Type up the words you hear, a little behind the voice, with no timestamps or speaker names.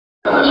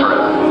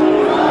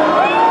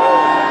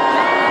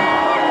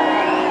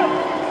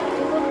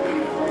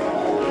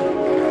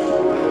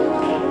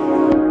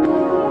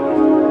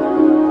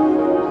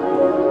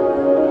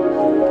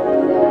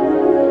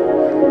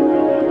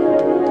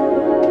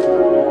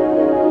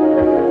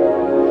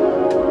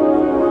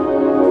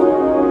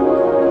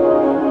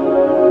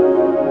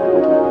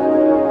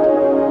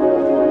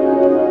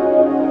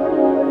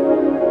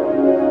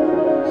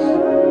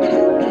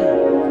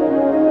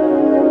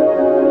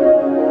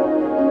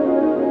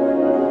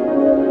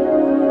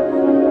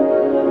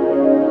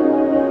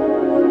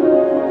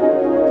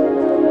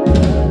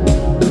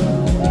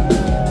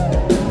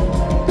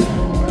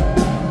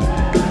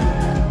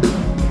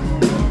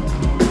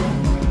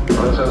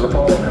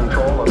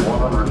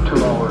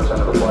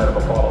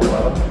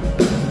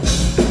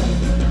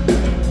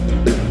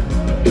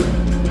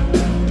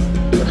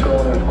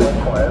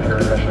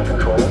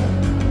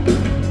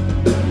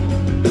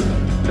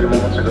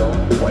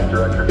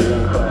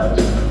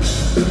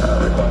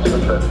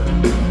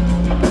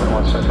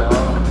sit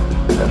down.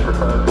 Get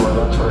prepared for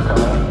events that are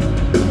coming.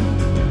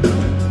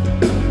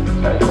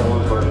 And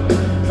close with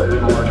very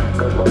much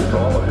good luck to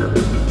all of you.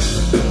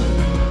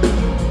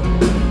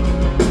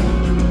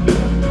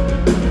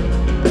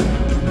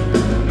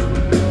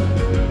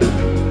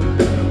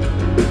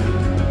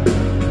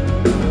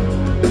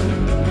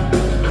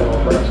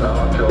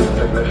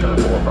 Ignition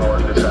for power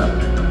descent.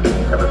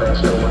 Everything's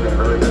still looking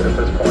very good at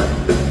this point.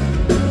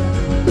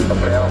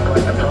 Okay, I'll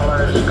play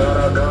controllers.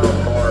 Gotta go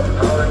for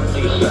power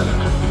descent.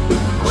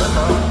 Lift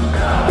off.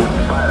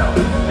 Final.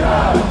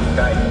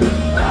 Guidance.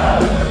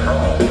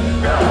 Control.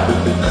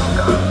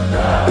 Telcom.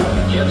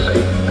 Jitsi.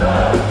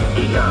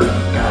 Econ.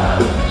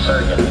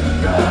 Surgeon.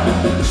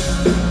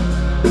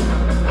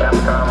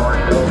 Capcom, where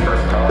you go for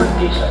power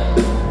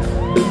descent.